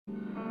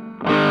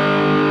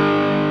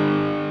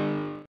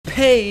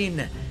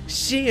pain,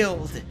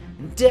 shield,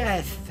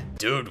 death.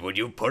 Dude, would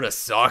you put a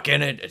sock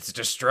in it? It's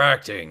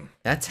distracting.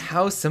 That's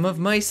how some of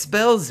my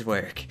spells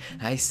work.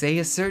 I say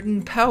a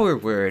certain power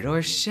word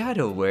or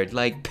shadow word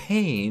like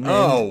pain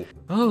and...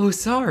 Oh,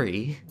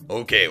 sorry.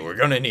 Okay, we're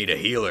gonna need a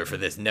healer for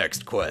this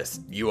next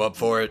quest. You up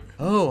for it?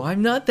 Oh,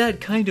 I'm not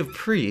that kind of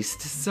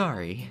priest,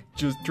 sorry.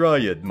 Just try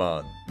it,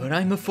 man. But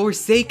I'm a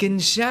forsaken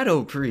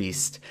shadow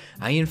priest.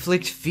 I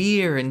inflict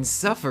fear and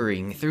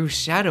suffering through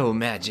shadow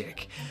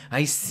magic.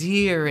 I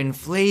sear and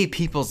flay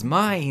people's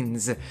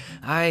minds.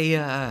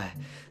 I,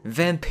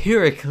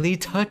 vampirically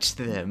touch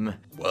them.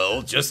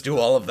 Well, just do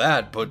all of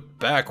that, but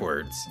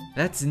backwards.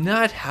 That's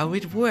not how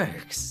it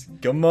works.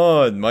 Come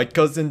on, my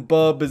cousin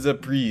Bob is a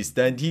priest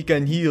and he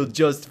can heal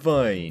just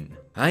fine.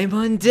 I'm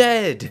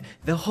undead.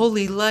 The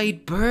holy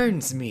light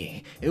burns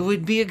me. It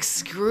would be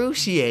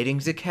excruciating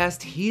to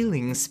cast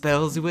healing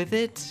spells with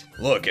it.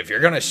 Look, if you're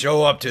gonna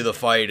show up to the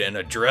fight in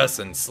a dress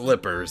and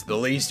slippers, the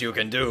least you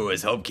can do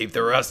is help keep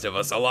the rest of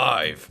us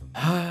alive.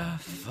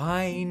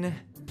 Fine.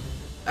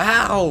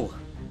 Ow!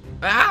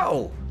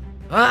 Ow!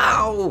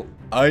 Ow!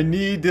 I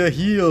need the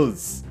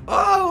heals.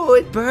 Oh,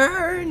 it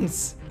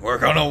burns! We're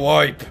gonna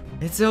wipe.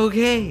 It's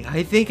okay.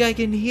 I think I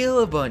can heal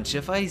a bunch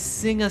if I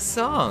sing a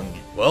song.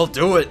 Well,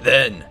 do it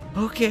then.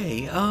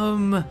 Okay,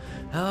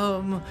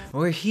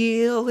 we're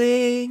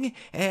healing,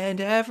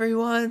 and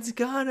everyone's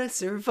gonna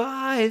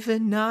survive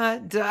and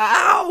not die.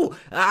 Ow!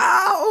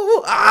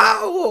 Ow!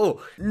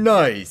 Ow!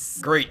 Nice.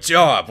 Great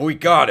job, we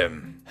got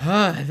him.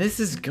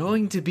 This is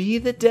going to be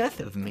the death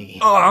of me.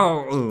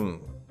 Oh!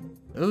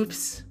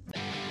 Oops.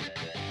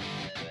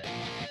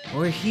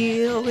 We're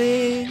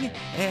healing,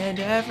 and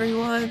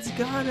everyone's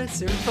gonna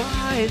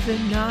survive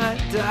and not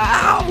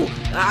die. Ow!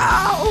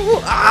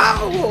 Ow!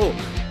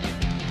 Ow!